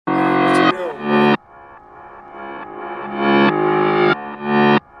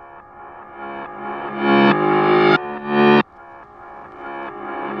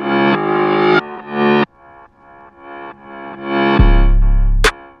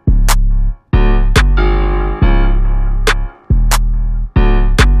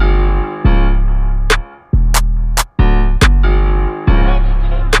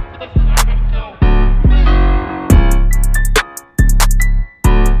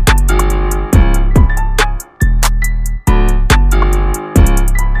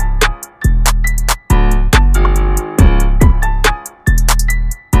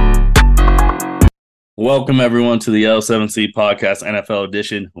Welcome everyone to the L7C Podcast NFL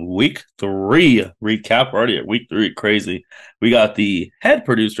Edition Week 3 recap. We're already at Week 3, crazy. We got the head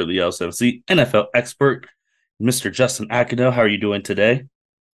producer of the L7C, NFL expert, Mr. Justin Akino. How are you doing today?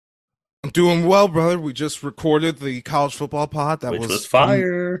 I'm doing well, brother. We just recorded the college football pod. Which was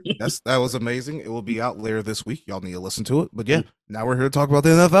fire. That was amazing. It will be out later this week. Y'all need to listen to it. But yeah, now we're here to talk about the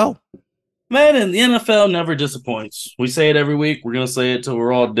NFL. Man, and the NFL never disappoints. We say it every week. We're going to say it till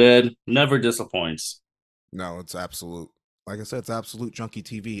we're all dead. Never disappoints. No, it's absolute. Like I said, it's absolute junkie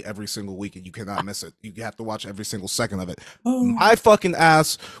TV every single week, and you cannot miss it. You have to watch every single second of it. My fucking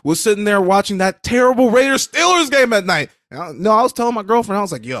ass was sitting there watching that terrible Raiders-Steelers game at night. I was telling my girlfriend, I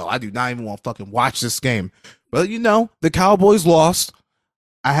was like, yo, I do not even want to fucking watch this game. But, the Cowboys lost.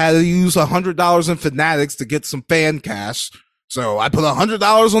 I had to use $100 in Fanatics to get some fan cash. So I put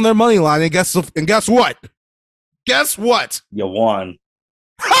 $100 on their money line, and guess what? Guess what? You won.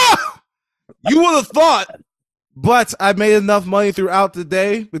 Ha! You would have thought, but I made enough money throughout the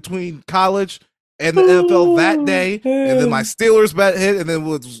day between college and the NFL that day, and then my Steelers bet hit, and then it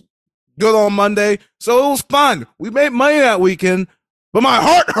was good on Monday. So it was fun. We made money that weekend, but my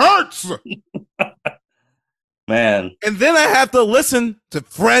heart hurts. Man. And then I have to listen to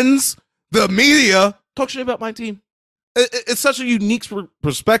friends, the media, talk shit about my team. It's such a unique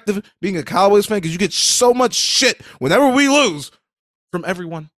perspective being a Cowboys fan because you get so much shit whenever we lose from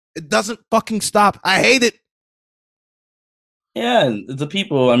everyone. It doesn't fucking stop. I hate it. Yeah, and the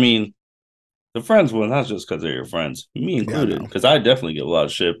people, the friends, well, not just because they're your friends, me included, because I definitely get a lot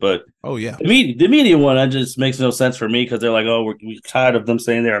of shit. But oh yeah, the media one, that just makes no sense for me because they're like, oh, we're tired of them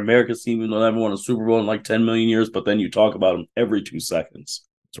saying they're America's team, even though they haven't won a Super Bowl in like 10 million years. But then you talk about them every 2 seconds.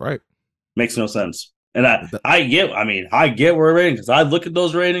 That's right. Makes no sense. And I get where rating because I look at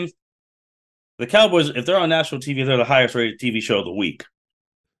those ratings. The Cowboys, if they're on national TV, they're the highest rated TV show of the week.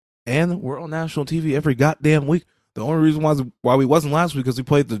 And we're on national TV every goddamn week. The only reason why we wasn't last week because we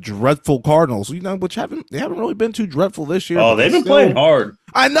played the dreadful Cardinals, which haven't really been too dreadful this year. Oh, they've been playing hard.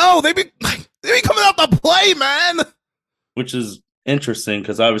 I know they've been coming out to play, man. Which is interesting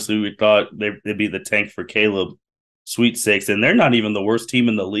because obviously we thought they'd be the tank for Caleb sweepstakes, and they're not even the worst team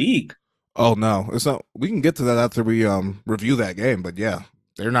in the league. Oh no, it's not. We can get to that after we review that game, but yeah,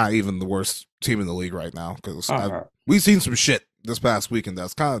 they're not even the worst team in the league right now because we've seen some shit this past weekend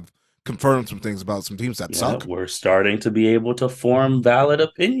that's kind of confirmed some things about some teams that suck. We're starting to be able to form valid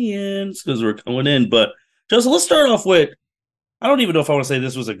opinions because we're going in. But just let's start off with, I don't even know if I want to say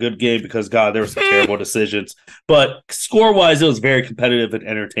this was a good game because, God, there were some terrible decisions. But score-wise, it was very competitive and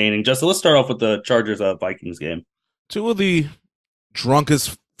entertaining. Just let's start off with the Chargers-Vikings game. Two of the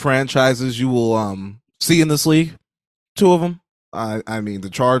drunkest franchises you will see in this league. Two of them. The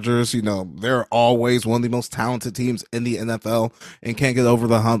Chargers, they're always one of the most talented teams in the NFL and can't get over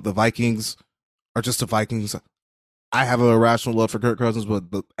the hump. The Vikings are just the Vikings. I have an irrational love for Kirk Cousins,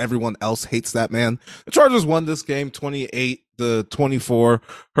 but everyone else hates that man. The Chargers won this game 28-24.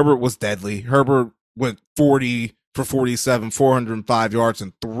 Herbert was deadly. Herbert went 40 for 47, 405 yards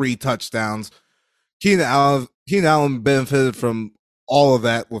and 3 touchdowns. Keenan Allen benefited from all of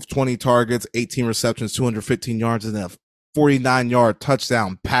that with 20 targets, 18 receptions, 215 yards, and a 49-yard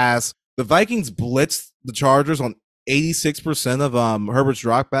touchdown pass. The Vikings blitzed the Chargers on 86% of Herbert's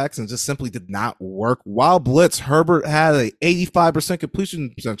dropbacks and just simply did not work. While blitz, Herbert had a 85%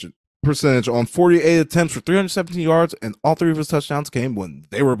 completion percentage on 48 attempts for 317 yards, and all 3 of his touchdowns came when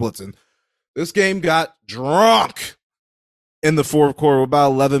they were blitzing. This game got drunk in the fourth quarter with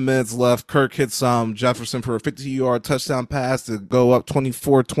about 11 minutes left. Kirk hits Jefferson for a 50-yard touchdown pass to go up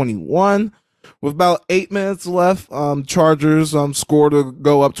 24-21. With about 8 minutes left, Chargers score to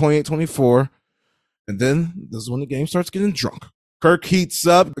go up 28-24. And then this is when the game starts getting drunk. Kirk heats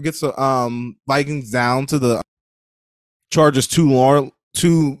up, gets the Vikings down to the Chargers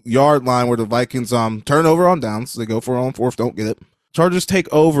 2-yard line where the Vikings turn over on downs. They go for it on fourth, don't get it. Chargers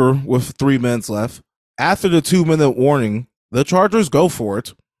take over with 3 minutes left. After the 2-minute warning, the Chargers go for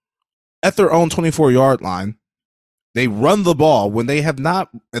it at their own 24-yard line. They run the ball when they have not,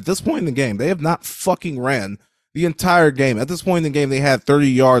 at this point in the game, they have not fucking ran the entire game. At this point in the game, they had 30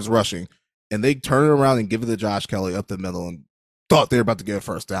 yards rushing, and they turn it around and give it to Josh Kelly up the middle and thought they were about to get a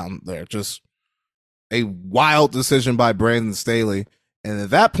first down there. Just a wild decision by Brandon Staley. And at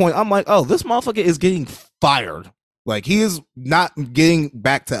that point, I'm like, oh, this motherfucker is getting fired. Like, he is not getting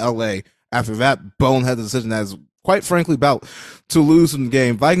back to L.A. after that bonehead decision that is, quite frankly, about to lose in the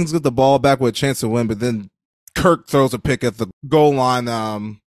game. Vikings get the ball back with a chance to win, but then Kirk throws a pick at the goal line,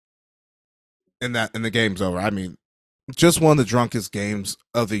 and the game's over. Just one of the drunkest games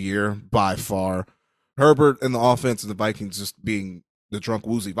of the year by far. Herbert and the offense and the Vikings just being the drunk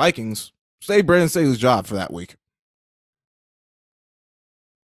woozy Vikings save Brandon Staley's job for that week.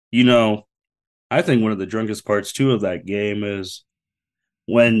 You know, I think one of the drunkest parts too of that game is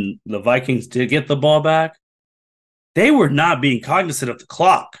when the Vikings did get the ball back, they were not being cognizant of the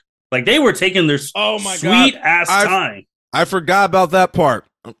clock. Like they were taking their Oh my sweet God. ass time. I forgot about that part.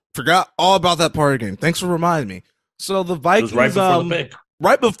 I forgot all about that part of the game. Thanks for reminding me. So the It was right Vikings, before the pick.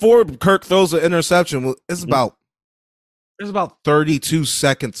 right before Kirk throws the interception, it's Mhm. about there's about 32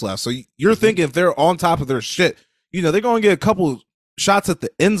 seconds left. So you're thinking if they're on top of their shit, they're going to get a couple shots at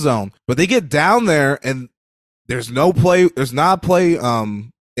the end zone, but they get down there and there's no play. There's not a play.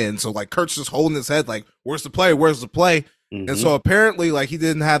 And so like Kirk's just holding his head, like, where's the play? Where's the play? And so apparently, like, he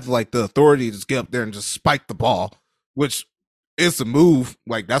didn't have like the authority to just get up there and just spike the ball, which is the move.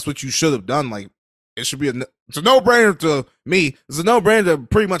 Like, that's what you should have done. Like, it should be it's a no-brainer to me. It's a no-brainer to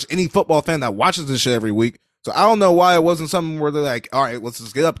pretty much any football fan that watches this shit every week. So I don't know why it wasn't something where they're like, all right, let's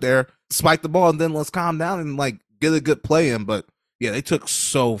just get up there, spike the ball, and then let's calm down and like get a good play in. But yeah, they took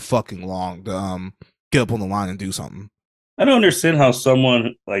so fucking long to get up on the line and do something. I don't understand how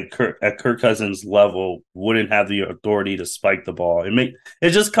someone like at Kirk Cousins' level wouldn't have the authority to spike the ball.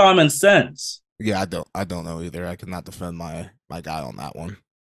 It's just common sense. Yeah, I don't know either. I cannot defend my guy on that one.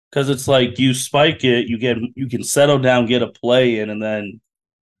 Because it's like you spike it, you can settle down, get a play in, and then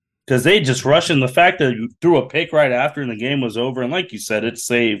because they just rush in the fact that you threw a pick right after and the game was over, and like you said, it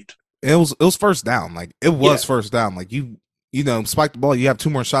saved. It was first down. Like it was first down. Like spike the ball. You have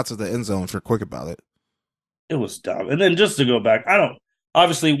two more shots at the end zone if you're quick about it. It was dumb. And then just to go back, I don't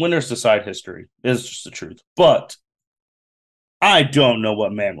obviously winners decide history. It's just the truth. But I don't know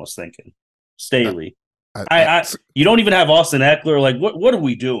what man was thinking. Staley. You don't even have Austin Eckler. Like, what are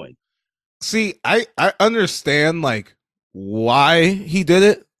we doing? See, I understand like why he did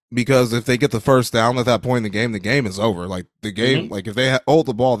it, because if they get the first down at that point in the game is over. Like the game, like if they hold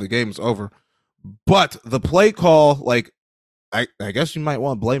the ball, the game is over. But the play call, like I guess you might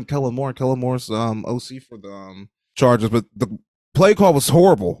want to blame Kellen Moore. Kellen Moore's OC for the Chargers, but the play call was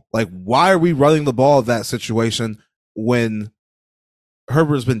horrible. Like, why are we running the ball in that situation when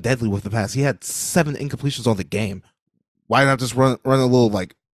Herbert's been deadly with the pass? He had 7 incompletions on the game. Why not just run a little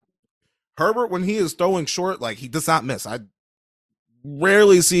like Herbert when he is throwing short? Like, he does not miss. I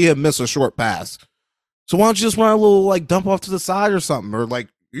rarely see him miss a short pass. So why don't you just run a little like dump off to the side or something, or like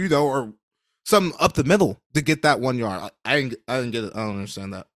or something up the middle to get that 1 yard. I didn't get it. I don't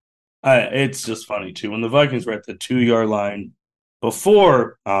understand that. It's just funny too. When the Vikings were at the 2 yard line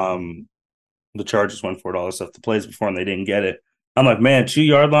before the Chargers went for it, all this stuff, the plays before, and they didn't get it. I'm like, man, 2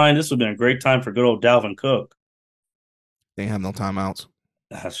 yard line. This would have been a great time for good old Dalvin Cook. They have no timeouts.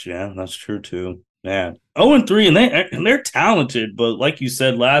 That's true too. Man, 0-3, and they're talented, but like you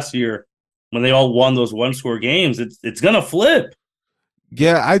said last year, when they all won those 1-score games, it's gonna flip.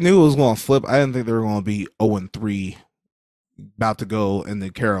 Yeah, I knew it was going to flip. I didn't think they were going to be 0-3, about to go in the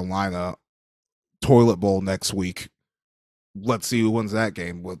Carolina toilet bowl next week. Let's see who wins that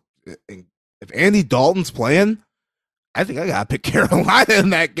game. If Andy Dalton's playing, I think I got to pick Carolina in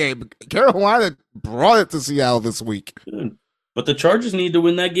that game. Carolina brought it to Seattle this week. Good. But the Chargers need to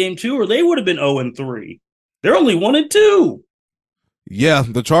win that game too, or they would have been 0-3. They're only 1-2. Yeah,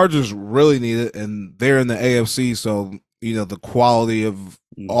 the Chargers really need it, and they're in the AFC, so the quality of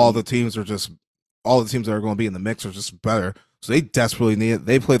all the teams that are going to be in the mix are just better. So they desperately need it.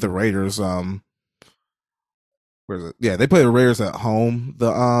 They play the Raiders. Where is it? Yeah, they play the Raiders at home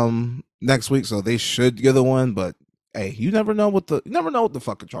the next week, so they should get a win. But hey, you never know what the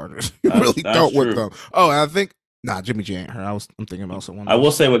fucking Chargers. You really don't with them. Oh, and I think Jimmy G ain't hurt. I'm thinking about someone else. I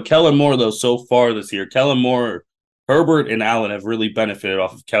will say with Kellen Moore though, so far this year, Kellen Moore, Herbert, and Allen have really benefited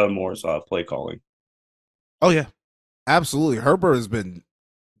off of Kellen Moore's play calling. Oh yeah. Absolutely. Herbert has been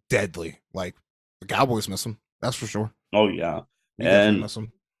deadly. Like, the Cowboys miss him. That's for sure. Oh, yeah. We definitely miss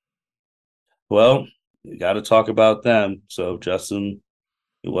him. Well, you got to talk about them. So, Justin,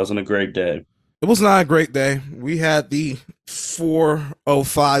 it wasn't a great day. It was not a great day. We had the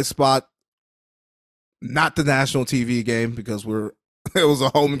 4:05 spot, not the national TV game, because it was a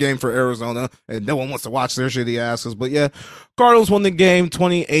home game for Arizona, and no one wants to watch their shitty asses. But yeah, Cardinals won the game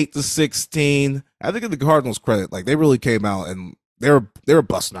 28-16. I think of the Cardinals credit, like they really came out and they were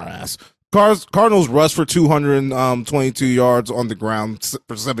busting our ass. Cardinals rushed for 222 yards on the ground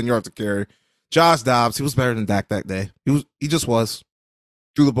for 7 yards to carry. Josh Dobbs, he was better than Dak that day. He just was.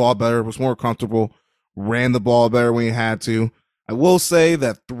 Threw the ball better, was more comfortable, ran the ball better when he had to. I will say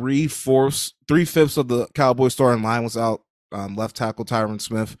that 3/5 of the Cowboys starting line was out. Left tackle Tyron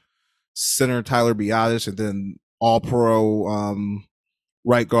Smith, center Tyler Biadasz, and then all-pro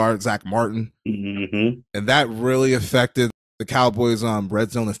right guard Zach Martin. Mm-hmm. And that really affected the Cowboys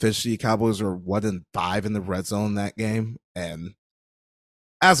red zone efficiency. Cowboys are 1-5 in the red zone in that game, and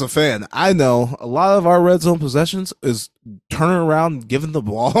as a fan, I know a lot of our red zone possessions is turning around, giving the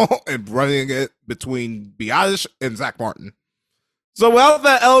ball, and running it between Biotish and Zach Martin. So without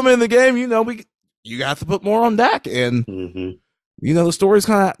that element in the game, you have to put more on Dak, and the story's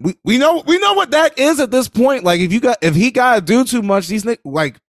kind of we know what Dak is at this point. Like if he got to do too much, he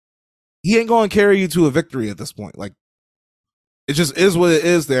ain't going to carry you to a victory at this point. Like it just is what it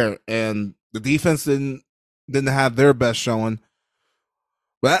is there, and the defense didn't have their best showing.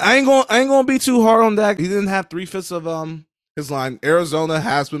 But I ain't gonna be too hard on Dak. He didn't have 3/5 of his line. Arizona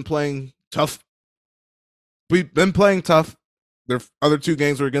has been playing tough. We've been playing tough. Their other two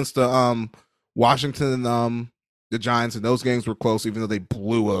games were against the Washington and the Giants, and those games were close, even though they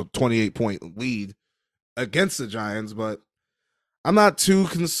blew a 28-point lead against the Giants. But I'm not too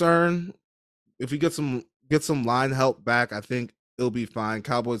concerned. If we get some line help back, I think it'll be fine.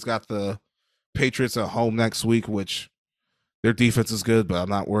 Cowboys got the Patriots at home next week, which their defense is good, but I'm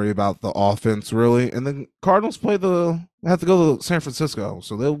not worried about the offense really. And then Cardinals have to go to San Francisco,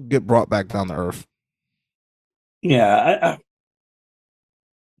 so they'll get brought back down to earth. Yeah,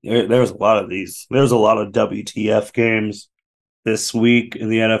 there's a lot of these. There's a lot of WTF games this week in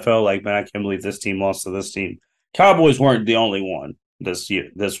the NFL. Like, man, I can't believe this team lost to this team. Cowboys weren't the only one this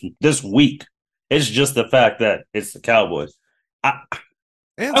year, this week. It's just the fact that it's the Cowboys. I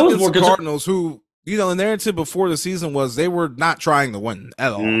was more the Cardinals, who the narrative before the season was they were not trying to win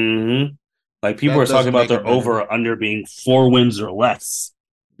at all. Mm-hmm. Like people are talking about their over or under being 4 wins or less.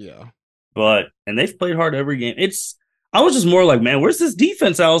 Yeah, and they've played hard every game. I was just more like, man, where's this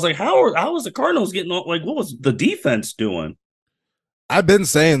defense? I was like, how was the Cardinals getting on? Like, what was the defense doing? I've been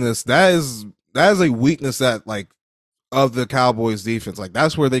saying this. That is a weakness that of the Cowboys defense. Like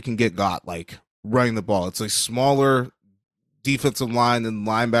that's where they can get got, like running the ball. It's a smaller defensive line and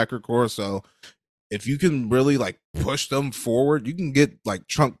linebacker core, so if you can really push them forward, you can get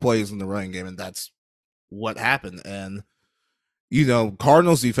chunk plays in the running game, and that's what happened. And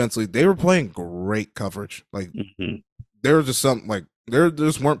Cardinals defensively, they were playing great coverage. There was just something there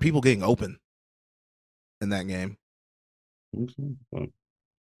just weren't people getting open in that game. Like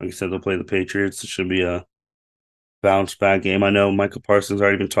you said, they'll play the Patriots. It should be a bounce back game. I know Michael Parsons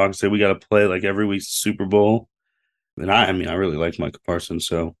already been talking. Say we got to play every week's Super Bowl. And I really like Michael Parsons,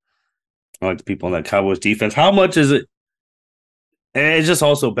 so I like the people on that Cowboys defense. How much is it? And it's just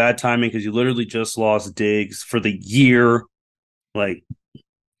also bad timing because you literally just lost Diggs for the year. Huge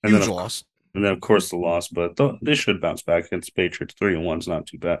loss. And then, of course, the loss. But they should bounce back against the Patriots. 3-1 is not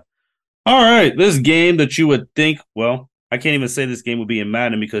too bad. All right. This game that you would think, well, I can't even say this game would be in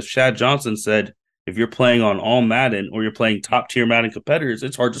Madden because Chad Johnson said if you're playing on all Madden or you're playing top-tier Madden competitors,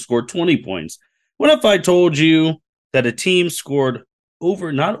 it's hard to score 20 points. What if I told you that a team scored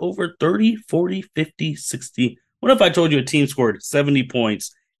not over 30, 40, 50, 60. What if I told you a team scored 70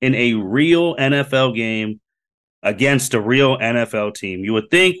 points in a real NFL game against a real NFL team? You would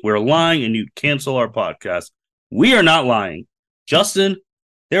think we're lying and you'd cancel our podcast. We are not lying. Justin,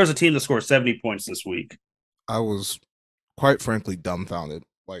 there's a team that scored 70 points this week. I was quite frankly dumbfounded.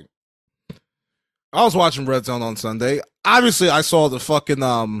 I was watching Red Zone on Sunday. Obviously, I saw the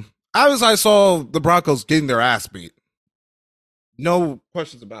I saw the Broncos getting their ass beat. No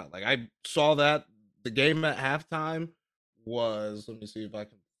questions about it. I saw that the game at halftime was, let me see if I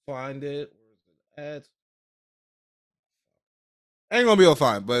can find it. Where is it at? I ain't gonna be able to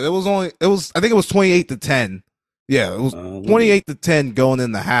find it, but I think it was 28-10. Yeah, it was 28-10 going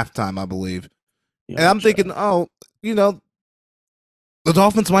into halftime, I believe. Yeah, and I'm thinking, the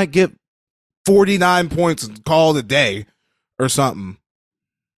Dolphins might get 49 points and call it a day or something.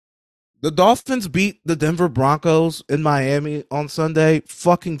 The Dolphins beat the Denver Broncos in Miami on Sunday,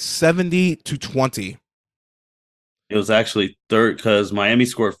 fucking 70-20. It was actually third because Miami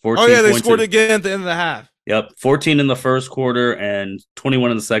scored 14 points. Oh, yeah, they scored again at the end of the half. Yep, 14 in the first quarter and 21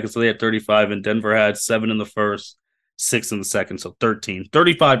 in the second, so they had 35, and Denver had 7 in the first, 6 in the second, so 13.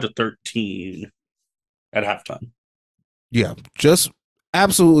 35-13 at halftime. Yeah, just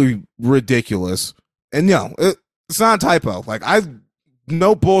absolutely ridiculous. And, it's not a typo.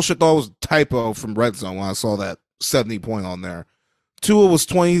 No bullshit, thought it was a typo from Red Zone when I saw that 70 point on there. Tua was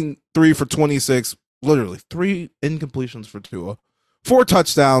 23 for 26, literally 3 incompletions for Tua. 4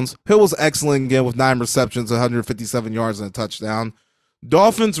 touchdowns. Hill was excellent again with 9 receptions, 157 yards and a touchdown.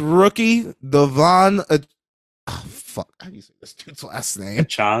 Dolphins rookie, Devon, how do you say this dude's last name?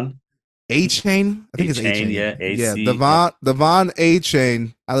 Chan? A-Chain. I think it's A-Chain, A-Chain. yeah, Yeah, AC. Devon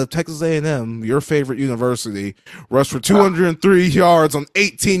A-Chain out of Texas A&M, your favorite university, rushed for 203 yards on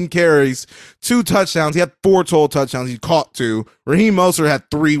 18 carries, 2 touchdowns. He had 4 total touchdowns. He caught 2. Raheem Mostert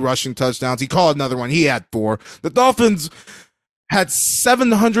had 3 rushing touchdowns. He caught another one. He had 4. The Dolphins had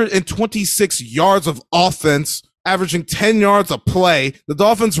 726 yards of offense, averaging 10 yards a play. The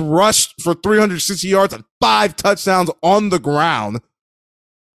Dolphins rushed for 360 yards and 5 touchdowns on the ground.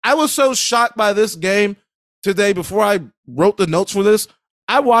 I was so shocked by this game today before I wrote the notes for this.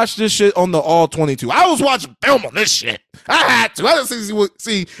 I watched this shit on the All 22. I was watching film on this shit. I had to. I had to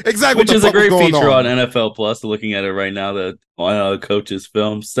see exactly what the fuck was going on. Which is a great feature on NFL Plus. Looking at it right now, the coaches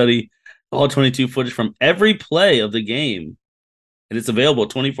film study All 22 footage from every play of the game. And it's available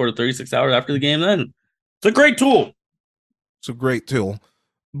 24 to 36 hours after the game then. It's a great tool. It's a great tool.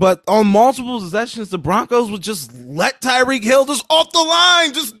 But on multiple possessions, the Broncos would just let Tyreek Hill just off the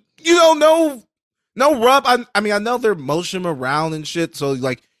line. Just, no rub. I mean, I know they're motion around and shit, so,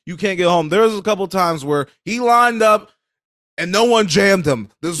 like, you can't get home. There was a couple times where he lined up and no one jammed him.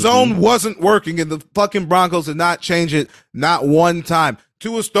 The zone wasn't working, and the fucking Broncos did not change it not one time.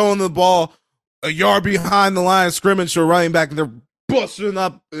 Tua's throwing the ball a yard behind the line of scrimmage to running back, and they're busting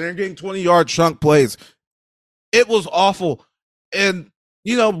up, and they're getting 20-yard chunk plays. It was awful. And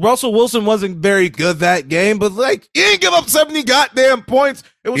Russell Wilson wasn't very good that game, but like he didn't give up 70 goddamn points.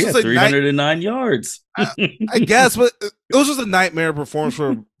 It was just 309 yards. I guess, but it was just a nightmare performance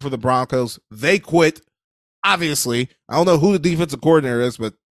for the Broncos. They quit. Obviously, I don't know who the defensive coordinator is,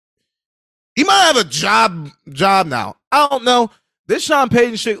 but he might have a job now. I don't know. This Sean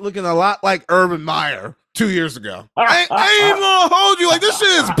Payton shit looking a lot like Urban Meyer 2 years ago. I ain't even gonna hold you. Like, this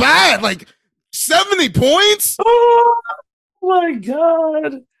shit is bad. Like 70 points. Oh my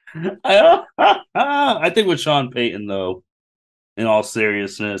God. I think with Sean Payton, though, in all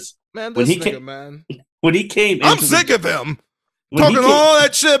seriousness, man, when he came, I'm sick of him talking all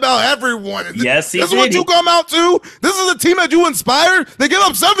that shit about everyone. Yes, this is what you come out to. This is a team that you inspired. They give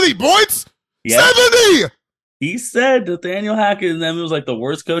up 70 points. Yep. 70. He said Nathaniel Hackett and them was like the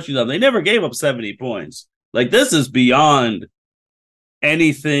worst coaching job. They never gave up 70 points. Like, this is beyond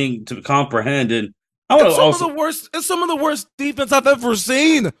anything to comprehend. And it's some of the worst defense I've ever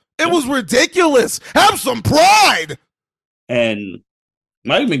seen. It was ridiculous. Have some pride. And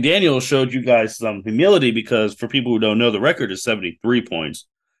Mike McDaniel showed you guys some humility because for people who don't know, the record is 72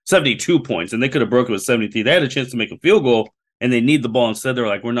 points, and they could have broken with 73. They had a chance to make a field goal, and they need the ball. Instead, they're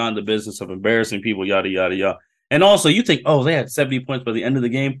like, we're not in the business of embarrassing people, yada, yada, yada. And also, you think, they had 70 points by the end of the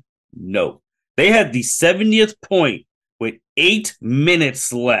game? No. They had the 70th point with 8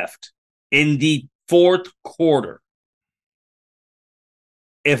 minutes left in the fourth quarter.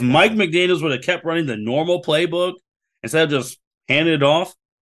 If Mike McDaniels would have kept running the normal playbook instead of just handing it off,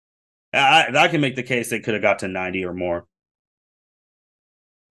 I can make the case they could have got to 90 or more.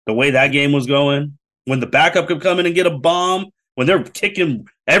 The way that game was going, when the backup could come in and get a bomb, when they're kicking,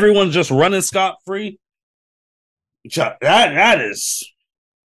 everyone's just running scot-free. That is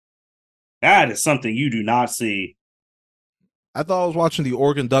something you do not see. I thought I was watching the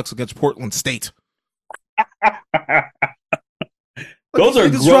Oregon Ducks against Portland State. These are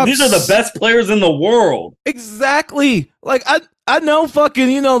the best players in the world. Exactly. Like I know fucking,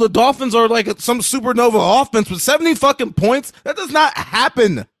 the Dolphins are like some supernova offense, but 70 fucking points, that does not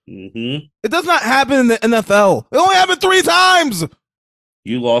happen. Mm-hmm. It does not happen in the NFL. It only happened 3 times.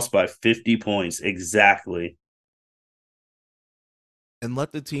 You lost by 50 points. Exactly. And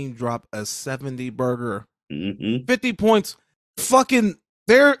let the team drop a 70 burger. Mm-hmm. 50 points. Fucking,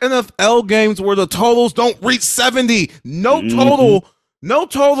 there are NFL games where the totals don't reach 70. No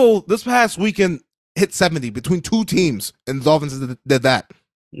total this past weekend hit 70 between 2 teams, and the Dolphins did that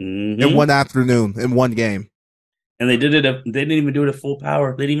in one afternoon, in one game. And they did it. They didn't even do it at full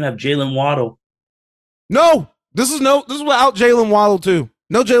power. They didn't even have Jalen Waddle. No, this is without Jalen Waddle too.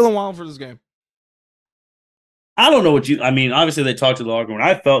 No Jalen Waddle for this game. I don't know obviously they talked to the locker room.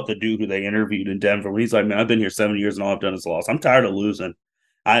 I felt the dude who they interviewed in Denver when he's like, man, I've been here 7 years and all I've done is lost. I'm tired of losing.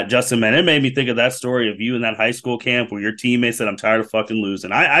 Justin, man, it made me think of that story of you in that high school camp where your teammates said, I'm tired of fucking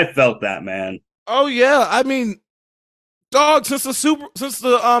losing. I felt that, man. Oh, yeah. I mean, dog, since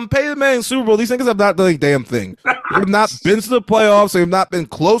the Peyton Manning Super Bowl, these niggas have not done a damn thing. They've not been to the playoffs. They've not been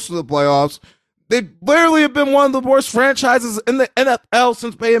close to the playoffs. They literally have been one of the worst franchises in the NFL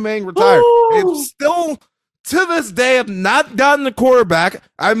since Peyton Manning retired. They've still, to this day, have not gotten the quarterback.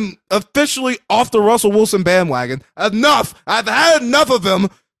 I'm officially off the Russell Wilson bandwagon. Enough. I've had enough of him.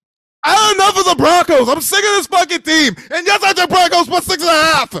 I had enough of the Broncos. I'm sick of this fucking team. And yes, I took Broncos plus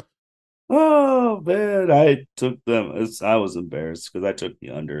 6.5. Oh man, I took them. I was embarrassed because I took the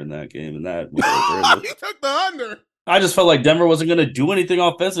under in that game, and that was over. You took the under. I just felt like Denver wasn't going to do anything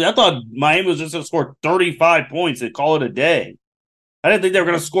offensively. I thought Miami was just going to score 35 points and call it a day. I didn't think they were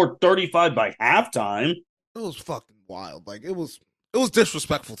going to score 35 by halftime. It was fucking wild. Like it was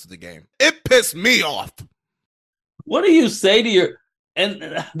disrespectful to the game. It pissed me off. What do you say to your?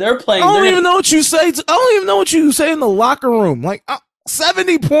 And they're playing. I don't even know what you say. I don't even know what you say in the locker room. Like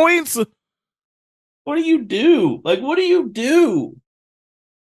 70 points. What do you do? Like, what do you do?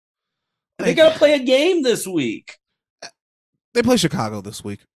 Like, they got to play a game this week. They play Chicago this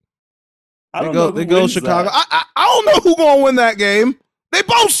week. I don't know. They go Chicago. I don't know who's gonna win that game. They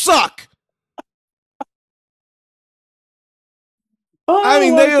both suck. I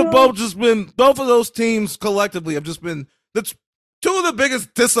mean, they have both just been. Both of those teams collectively have just been the two of the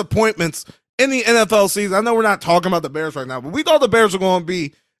biggest disappointments in the NFL season. I know we're not talking about the Bears right now, but we thought the Bears were going to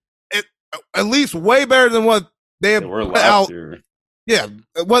be at least way better than what they have put out. Year. Yeah,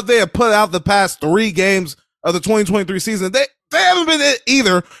 what they have put out the past 3 games of the 2023 season. They haven't been it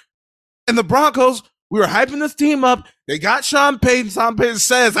either. And the Broncos, we were hyping this team up. They got Sean Payton. Sean Payton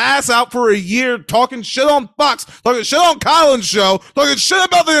set his ass out for a year talking shit on Fox, talking shit on Colin's show, talking shit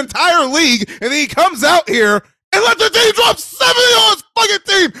about the entire league. And then he comes out here and let the team drop 70 on his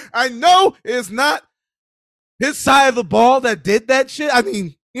fucking team. I know it's not his side of the ball that did that shit. I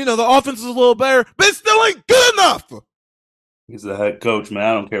mean, you know, the offense is a little better, but it still ain't good enough. He's the head coach, man.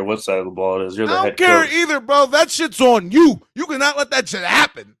 I don't care what side of the ball it is. You're the head coach. I don't care either, bro. That shit's on you. You cannot let that shit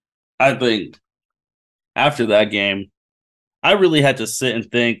happen. I think after that game, I really had to sit and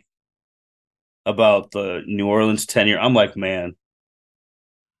think about the New Orleans tenure. I'm like, man,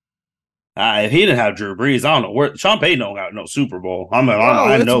 if he didn't have Drew Brees, I don't know where Sean Payton don't got no Super Bowl. I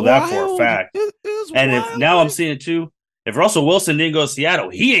know that for a fact. And if now I'm seeing it too, if Russell Wilson didn't go to Seattle,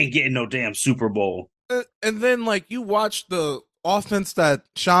 he ain't getting no damn Super Bowl. And then, like, you watch the offense that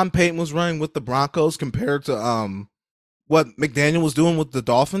Sean Payton was running with the Broncos compared to what McDaniel was doing with the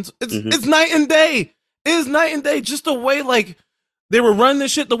Dolphins. It's night and day. It is night and day. Just the way, like, they were running the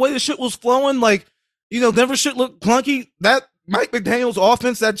shit, the way the shit was flowing, like, you know, Denver shit looked clunky. That Mike McDaniel's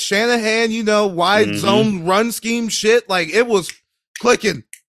offense, that Shanahan, you know, wide zone run scheme shit, like, it was clicking.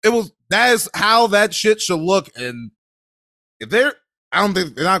 That is how that shit should look. And if I don't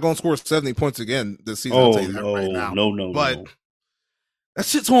think they're not going to score 70 points again this season. I'll tell you that right now. No. But that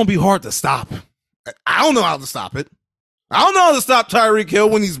shit's going to be hard to stop. I don't know how to stop it. I don't know how to stop Tyreek Hill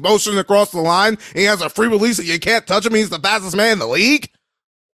when he's motioning across the line and he has a free release and you can't touch him. He's the fastest man in the league.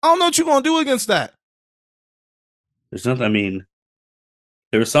 I don't know what you're going to do against that. There's nothing, I mean,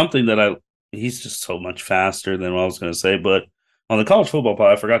 there was something that he's just so much faster than what I was going to say. But on the college football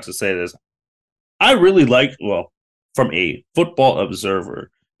pod, I forgot to say this. I really like, from a football observer,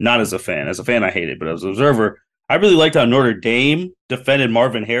 not as a fan. As a fan, I hate it, but as an observer, I really liked how Notre Dame defended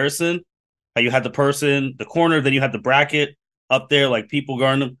Marvin Harrison. How you had the corner, then you had the bracket up there, like people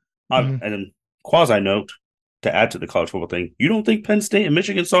guarding them. And then quasi note to add to the college football thing, you don't think Penn State and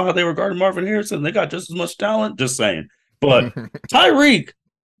Michigan saw how they were guarding Marvin Harrison? They got just as much talent. Just saying. But Tyreek,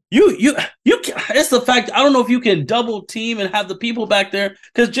 you it's the fact, I don't know if you can double team and have the people back there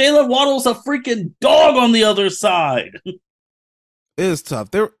because Jalen Waddle's a freaking dog on the other side. It is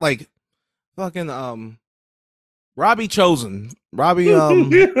tough. They're like fucking Robbie Chosen. Robbie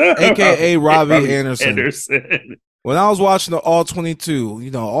aka Robbie Anderson. When I was watching the All 22, you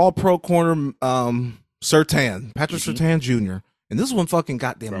know, all pro corner Surtain, Patrick Surtain Jr. And this is when fucking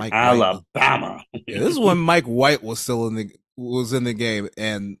goddamn Mike Alabama. Yeah, this is when Mike White was still in the game,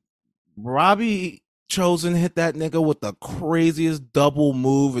 and Robbie Chosen hit that nigga with the craziest double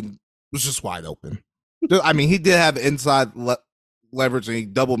move and was just wide open. I mean, he did have inside leverage and he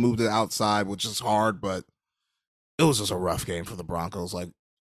double moved it outside, which is hard, but it was just a rough game for the Broncos. Like,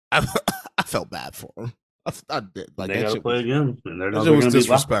 I felt bad for him. I did. Like, they got to play again. It was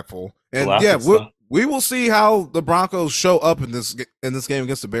disrespectful. And yeah, we will see how the Broncos show up in this game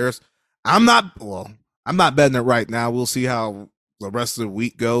against the Bears. I'm not betting it right now. We'll see how the rest of the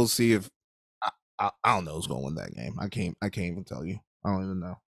week goes. See if I don't know who's going to win that game. I can't even tell you. I don't even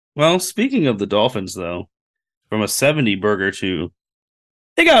know. Well, speaking of the Dolphins, though, from a 70 burger to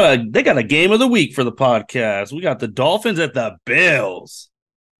they got a game of the week for the podcast. We got the Dolphins at the Bills.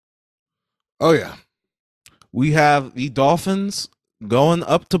 Oh yeah, we have the Dolphins going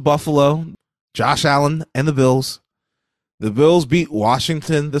up to Buffalo. Josh Allen and the Bills. The Bills beat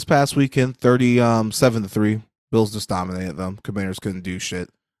Washington this past weekend, 37-3. Bills just dominated them. Commanders couldn't do shit.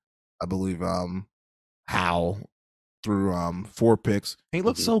 I believe Howell threw 4 picks. And he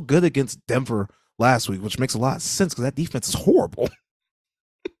looked so good against Denver last week, which makes a lot of sense because that defense is horrible.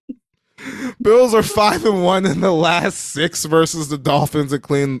 Bills are 5-1 in the last 6 versus the Dolphins,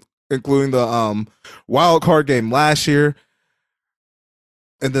 including the wild card game last year.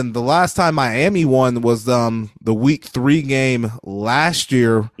 And then the last time Miami won was the week 3 game last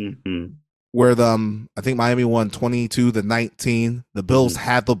year, where I think Miami won 22-19. The Bills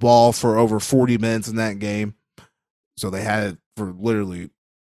had the ball for over 40 minutes in that game, so they had it for literally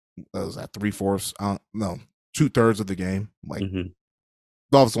was that 3/4? No, 2/3 of the game. Like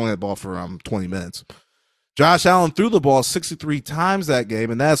Dolphins only had the ball for 20 minutes. Josh Allen threw the ball 63 times that game,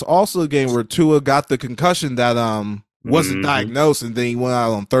 and that's also a game where Tua got the concussion that wasn't diagnosed, and then he went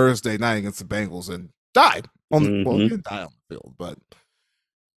out on Thursday night against the Bengals and died. Well, he didn't die on the field, but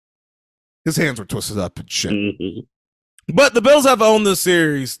his hands were twisted up and shit. But the Bills have owned this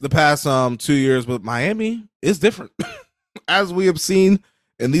series the past 2 years, but Miami is different. As we have seen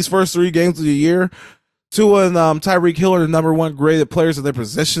in these first 3 games of the year, Tua and Tyreek Hill are the number 1 graded players of their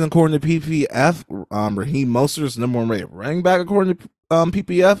position according to PPF. Raheem Mostert is the number 1 rated running back according to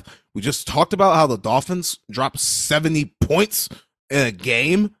PPF. We just talked about how the Dolphins dropped 70 points in a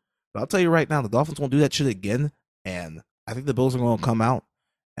game. But I'll tell you right now, the Dolphins won't do that shit again. And I think the Bills are going to come out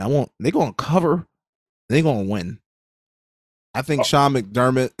and they're going to cover. They're going to win. I think Sean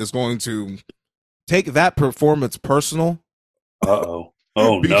McDermott is going to take that performance personal. Uh-oh.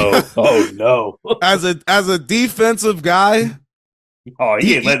 Oh no! Oh no! As a defensive guy, he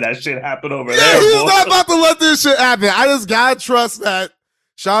ain't letting that shit happen over there. He's not about to let this shit happen. I just gotta trust that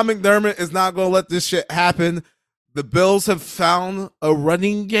Sean McDermott is not gonna let this shit happen. The Bills have found a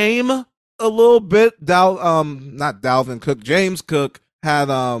running game a little bit. Not Dalvin Cook. James Cook had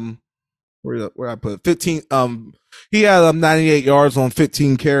where I put 15. He had 98 yards on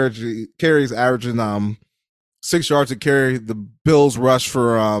 15 carries, averaging 6 yards a carry. The Bills rushed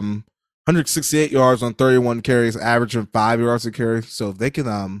for 168 yards on 31 carries, averaging 5 yards a carry. So if they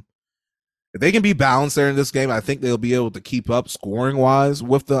can be balanced there in this game, I think they'll be able to keep up scoring wise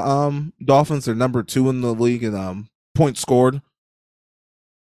with the Dolphins. They're number 2 in the league in points scored.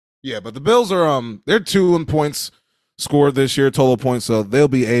 Yeah, but the Bills are they're 2 in points scored this year, total points, so they'll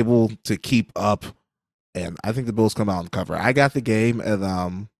be able to keep up. And I think the Bills come out and cover. I got the game at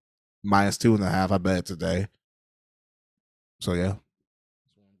 -2.5. I bet it today. So yeah,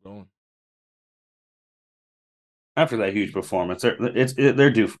 that's where I'm going. After that huge performance, they're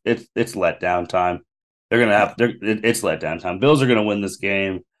due. It's letdown time. It's letdown time. Bills are gonna win this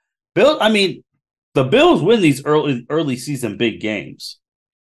game. The Bills win these early season big games.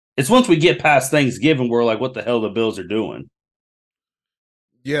 It's once we get past Thanksgiving, we're like, what the hell the Bills are doing?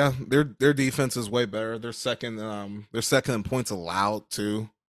 Yeah, their defense is way better. They're second in points allowed too.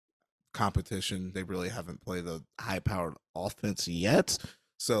 Competition, they really haven't played a high-powered offense yet,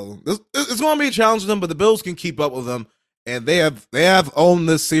 so it's going to be a challenge to them. But the Bills can keep up with them, and they have owned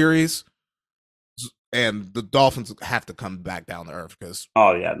this series. And the Dolphins have to come back down to earth because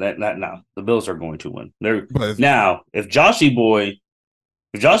the Bills are going to win. If Joshy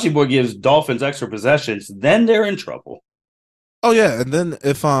Boy gives Dolphins extra possessions, then they're in trouble. Oh yeah, and then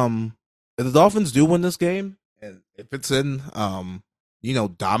if the Dolphins do win this game, and if it's in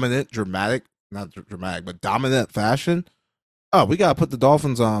dominant fashion. Oh, we gotta put the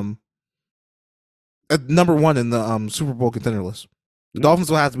Dolphins at number 1 in the Super Bowl contender list. The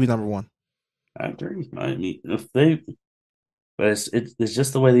Dolphins will have to be number 1. I agree. But it's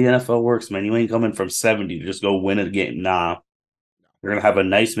just the way the NFL works, man. You ain't coming from 70 to just go win a game. Nah, you're gonna have a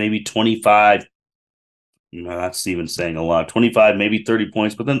nice maybe 25. No, that's even saying a lot. 25, maybe 30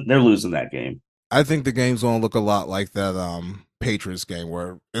 points, but then they're losing that game. I think the game's gonna look a lot like that Patriots game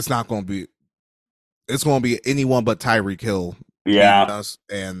where it's going to be anyone but Tyreek Hill beating us,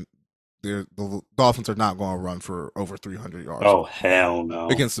 and the Dolphins are not going to run for over 300 yards. Oh hell no!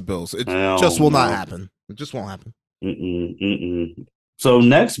 Against the Bills, it just will not happen. It just won't happen. So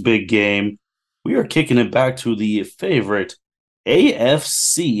next big game, we are kicking it back to the favorite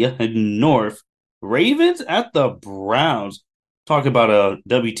AFC North, Ravens at the Browns. Talk about a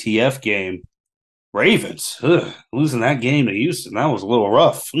WTF game. Ravens losing that game to Houston, that was a little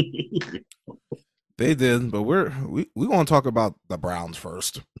rough. They did, but we want to talk about the Browns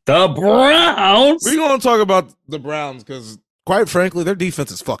first. The Browns. We're going to talk about the Browns because, quite frankly, their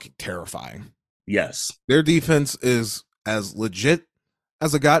defense is fucking terrifying. Yes, their defense is as legit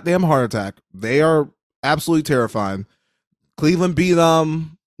as a goddamn heart attack. They are absolutely terrifying. Cleveland beat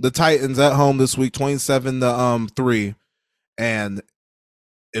the Titans at home this week, 27-3, and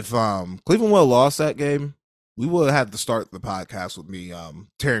if Cleveland would have lost that game, we would have had to start the podcast with me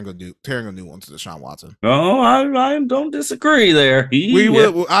tearing a new one to Deshaun Watson. Oh, I don't disagree there.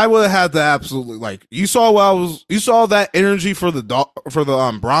 I would have had to absolutely you saw that energy for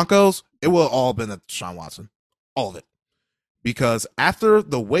the Broncos. it will have all been at Deshaun Watson. All of it. Because after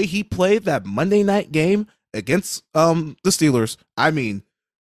the way he played that Monday night game against the Steelers, I mean,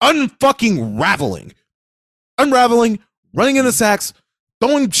 unraveling, running into sacks,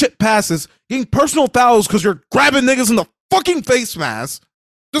 throwing shit passes, getting personal fouls because you're grabbing niggas in the fucking face mask,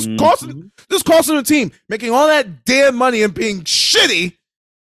 just costing the team, making all that damn money and being shitty.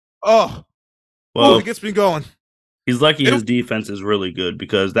 It gets me going. He's lucky his defense is really good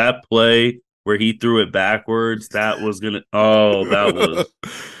because that play where he threw it backwards, that was.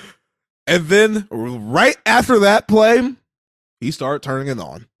 And then right after that play, he started turning it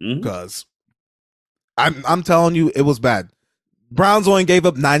on because I'm telling you, it was bad. Browns only gave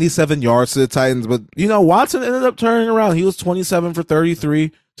up 97 yards to the Titans, but Watson ended up turning around. He was 27 for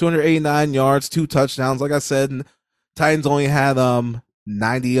 33, 289 yards, 2 touchdowns. Like I said, and Titans only had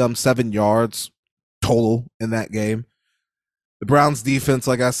 97 yards total in that game. The Browns defense,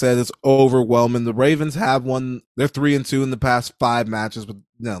 like I said, is overwhelming. The Ravens have won. They're 3-2 in the past 5 matches, but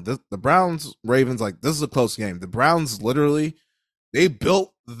the Browns Ravens, like, this is a close game. The Browns literally, they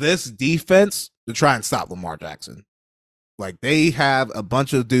built this defense to try and stop Lamar Jackson. Like, they have a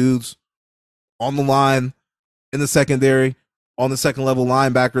bunch of dudes on the line in the secondary, on the second level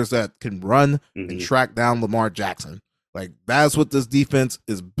linebackers that can run and track down Lamar Jackson. Like, that's what this defense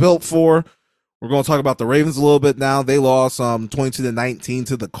is built for. We're going to talk about the Ravens a little bit now. They lost 22-19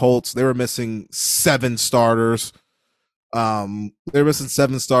 to the Colts. They were missing 7 starters. They were missing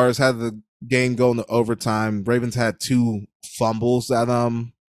 7 stars. Had the game going to overtime. Ravens had 2 fumbles that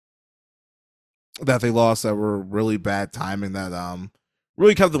they lost that were really bad timing that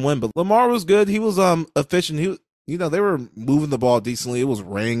really kept them win. But Lamar was good. He was efficient. They were moving the ball decently. It was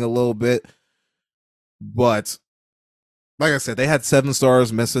raining a little bit, but like I said, they had 7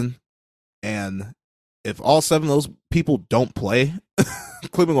 stars missing. And if all 7 of those people don't play,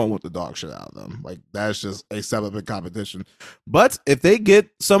 Cleveland going to whip the dog shit out of them. Like, that's just a step up in competition. But if they get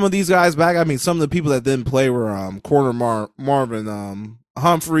some of these guys back, I mean, some of the people that didn't play were corner Marvin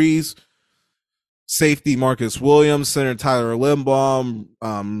Humphreys, safety Marcus Williams, center Tyler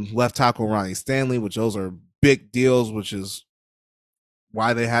Limbaugh, left tackle Ronnie Stanley, which those are big deals, which is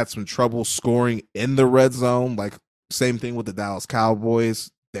why they had some trouble scoring in the red zone. Like, same thing with the Dallas Cowboys.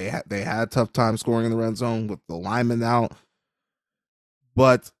 They had a tough time scoring in the red zone with the linemen out.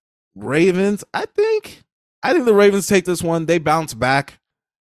 But Ravens, I think the Ravens take this one. They bounce back.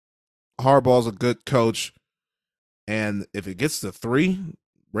 Harbaugh's a good coach. And if it gets to 3,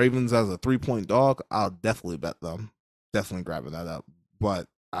 Ravens as a 3-point dog, I'll definitely bet them. Definitely grabbing that up. But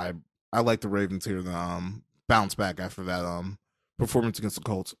I like the Ravens here to bounce back after that performance against the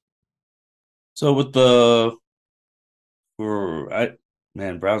Colts. So with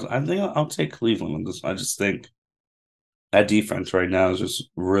Browns, I think I'll take Cleveland on this. I just think that defense right now is just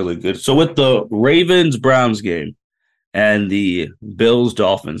really good. So with the Ravens-Browns game and the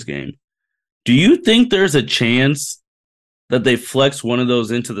Bills-Dolphins game, do you think there's a chance that they flex one of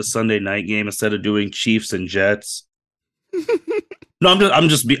those into the Sunday night game instead of doing Chiefs and Jets? No,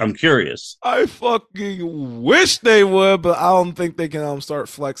 I'm curious. I fucking wish they would, but I don't think they can start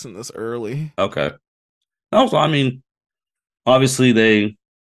flexing this early. Okay. Also, I mean, obviously they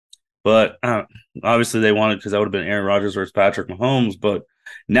wanted, because that would have been Aaron Rodgers versus Patrick Mahomes. But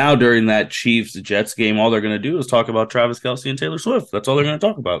now during that Chiefs-Jets game, all they're going to do is talk about Travis Kelce and Taylor Swift. That's all they're going to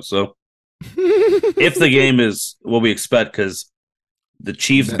talk about. So if the game is what we expect, because the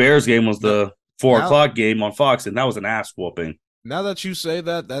Chiefs-Bears game was the 4 o'clock game on Fox, and that was an ass whooping. Now that you say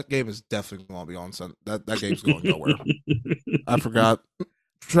that, that game is definitely going to be on Sunday. That game's going nowhere. I forgot.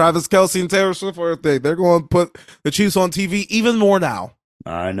 Travis Kelce and Taylor Swift are a thing. They're going to put the Chiefs on TV even more now.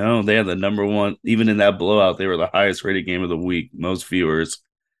 I know. They had the number 1, even in that blowout, they were the highest rated game of the week. Most viewers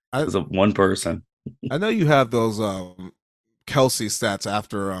because of one person. I know you have those Kelce stats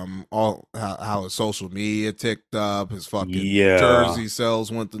after all how his social media ticked up, his fucking jersey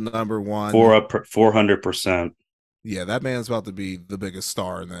sales went to number 1. 400%. Yeah, that man's about to be the biggest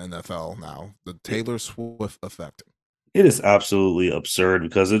star in the NFL now. The Taylor Swift effect. It is absolutely absurd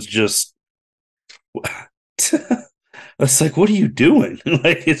because it's just it's like, what are you doing?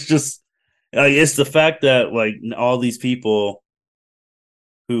 Like, it's just it's the fact that like all these people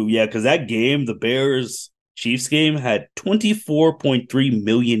who, because that game, the Bears Chiefs game, had 24.3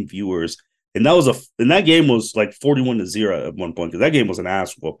 million viewers, and that game was like 41-0 at one point because that game was an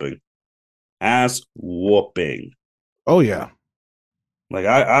ass whooping. Oh yeah, like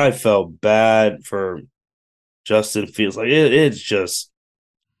I felt bad for Justin Fields. Like it's just,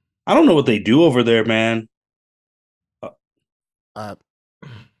 I don't know what they do over there, man. Here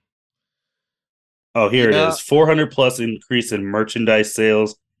it is. 400+ increase in merchandise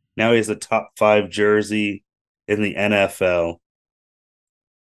sales Now he has a top 5 jersey in the NFL.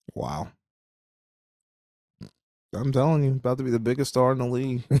 Wow. I'm telling you, about to be the biggest star in the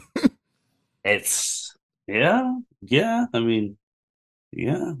league. It's yeah, yeah. I mean,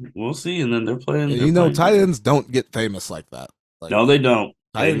 yeah, we'll see. And then they're playing. And They're you know, playing tight decent. ends don't get famous like that. Like No, they don't.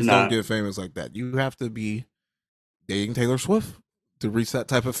 tight They do ends don't not. get famous like that. You have to be dating Taylor Swift to reach that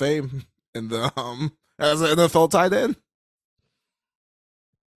type of fame in the as an NFL tight end.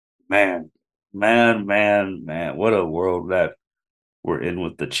 Man, man. What a world that we're in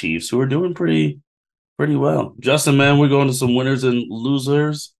with the Chiefs, who are doing pretty well. Justin, man, we're going to some winners and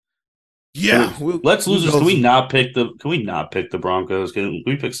losers. Yeah, we'll, Let's we'll losers. go. Can we not pick the? Can we not pick the Broncos? Can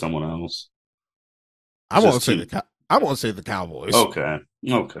we pick someone else? I It's want to just say too. I want to say the Cowboys. Okay.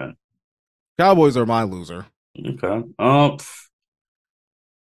 Okay. Cowboys are my loser. Okay.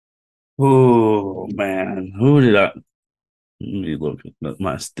 Oh man, who did I? Let me look at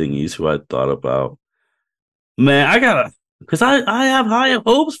my stingies. Who I thought about. Man, I gotta because I have high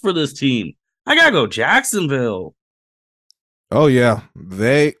hopes for this team. I gotta go Jacksonville. Oh yeah,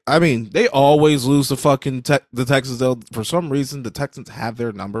 I mean, they always lose to fucking the Texans. Though for some reason, the Texans have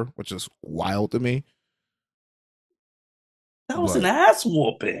their number, which is wild to me. That was an But ass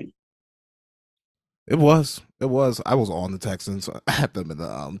whooping. it was. I was on the Texans. I had them in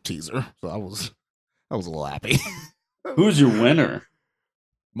the teaser, so I was a little happy. Who's your winner?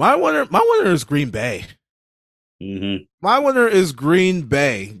 My winner is Green Bay. Mm-hmm. My winner is Green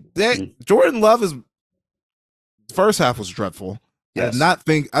Bay. Jordan Love is first half was dreadful. Yes. I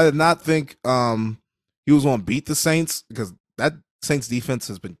did not think he was going to beat the Saints because that Saints defense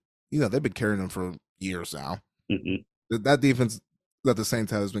has been, they've been carrying them for years now. Mm-hmm. That defense that the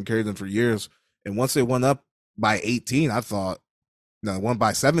Saints have has been carrying them for years. And once they went up by 18, I thought, no, won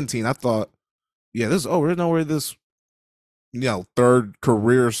by 17, I thought, yeah, this is over. No way this, third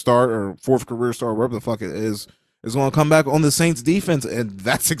career start or fourth career start, wherever the fuck it is going to come back on the Saints defense, and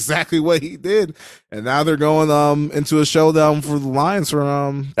that's exactly what he did. And now they're going into a showdown for the Lions for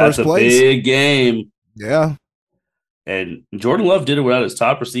That's first a place. big game. Yeah. And Jordan Love did it without his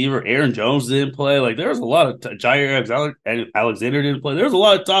top receiver. Aaron Jones didn't play. Like there was a lot of Jair Alexander didn't play. There was a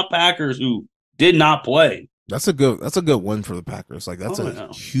lot of top Packers who did not play. That's a good win for the Packers. Like that's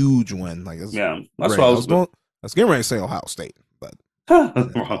a huge win. Like that's yeah, that's great. what I was getting ready to say Ohio State, but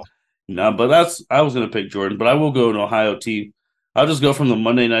no, but I was gonna pick Jordan, but I will go an Ohio team. I'll just go from the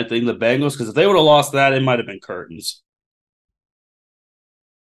Monday night thing, the Bengals, because if they would have lost that, it might have been curtains.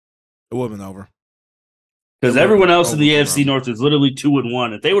 it would have been over. Because everyone else in the AFC North is literally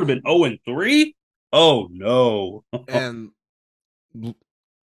 2-1. If they would have been 0-3, oh no. And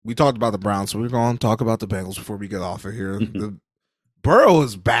we talked about the Browns, so we're going to talk about the Bengals before we get off of here. The Burrow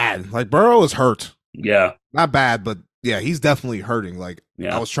is bad. Like Burrow is hurt. Yeah, not bad, but yeah, he's definitely hurting. Like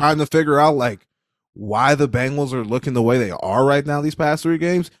yeah. I was trying to figure out like why the Bengals are looking the way they are right now these past 3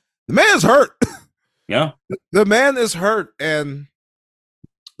 games. The man is hurt. Yeah, the man is hurt, and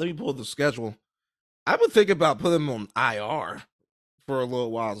let me pull the schedule. I would think about putting him on IR for a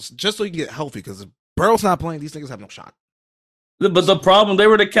little while just so he can get healthy. Because if Burrow's not playing, these niggas have no shot. But the problem, they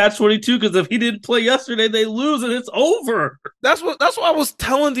were to catch 22 because if he didn't play yesterday, they lose and it's over. That's what I was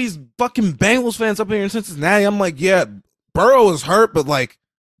telling these fucking Bengals fans up here in Cincinnati. I'm like, yeah, Burrow is hurt, but like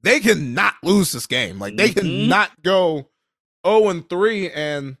they cannot lose this game. Like they cannot go 0-3,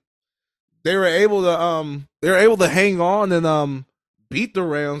 and they were able to hang on and beat the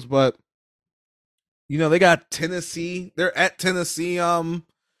Rams, but they got Tennessee. They're at Tennessee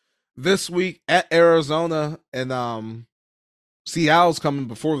this week, at Arizona, and Seattle's coming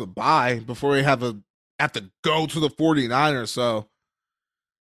before the bye, before they have to go to the 49ers. So,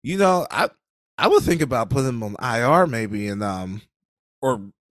 I would think about putting him on IR maybe, and or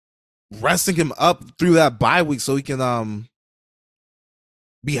resting him up through that bye week so he can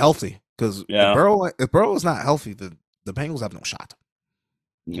be healthy. Because if Burrow is not healthy, the Bengals have no shot.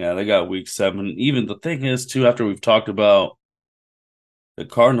 Yeah, they got week 7. Even the thing is, too, after we've talked about the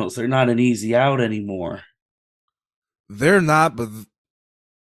Cardinals, they're not an easy out anymore. They're not, but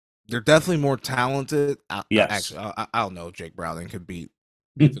they're definitely more talented. Yes. Actually, I don't know if Jake Browning could beat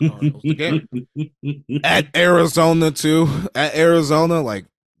the Cardinals. At Arizona, too. At Arizona, like,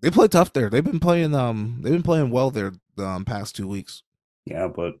 they play tough there. They've been playing well there the past 2 weeks. Yeah,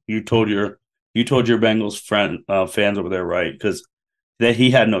 but you told your Bengals fans over there right, because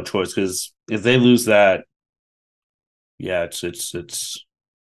he had no choice, because if they lose that, yeah, it's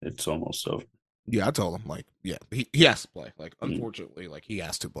almost over. Yeah, I told him, like, yeah, he has to play. Like, unfortunately, like, he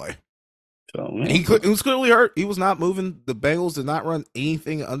has to play. So yeah. He was clearly hurt. He was not moving. The Bengals did not run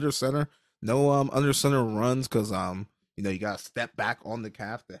anything under center. No under center runs because You got to step back on the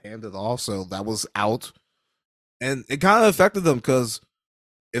calf to hand it off. So that was out. And it kind of affected them because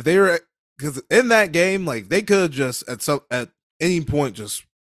in that game, like they could have just at any point just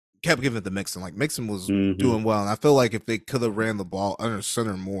kept giving it to Mixon. Like Mixon was doing well. And I feel like if they could have ran the ball under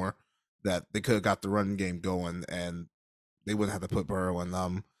center more, that they could have got the running game going and they wouldn't have to put Burrow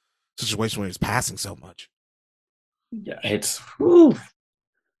in situation where he's passing so much. Yeah,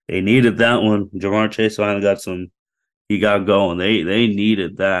 they needed that one. Jamar Chase finally he got going. They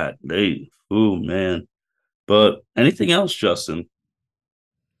needed that. Man. But anything else, Justin?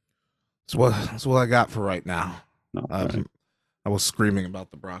 That's what I got for right now. Okay. I was screaming about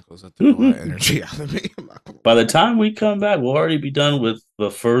the Broncos. That took a lot of energy out of me. By the time we come back, we'll already be done with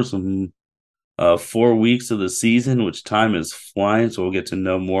the first 4 weeks of the season, which time is flying. So we'll get to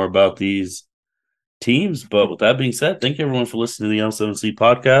know more about these teams. But with that being said, thank you everyone for listening to the L7C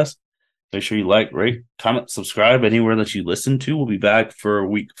podcast. Make sure you like, rate, comment, subscribe anywhere that you listen to. We'll be back for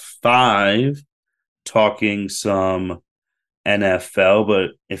week 5 talking some NFL.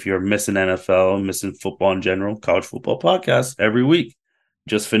 But if you're missing NFL, missing football in general, college football podcast every week.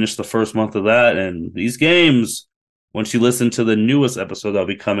 Just finished the first month of that. And these games, once you listen to the newest episode that'll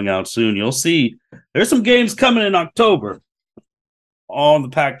be coming out soon, you'll see there's some games coming in October on the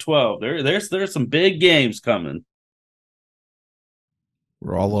Pac-12. There's some big games coming.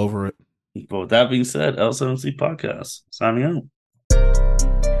 We're all over it. But with that being said, L7C Podcast, signing out.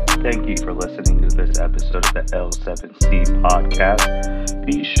 Thank you for listening to this episode of the L7C Podcast.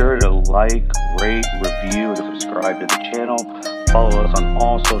 Be sure to like, rate, review, and subscribe to the channel. Follow us on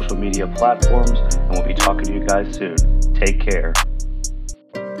all social media platforms, and we'll be talking to you guys soon. Take care.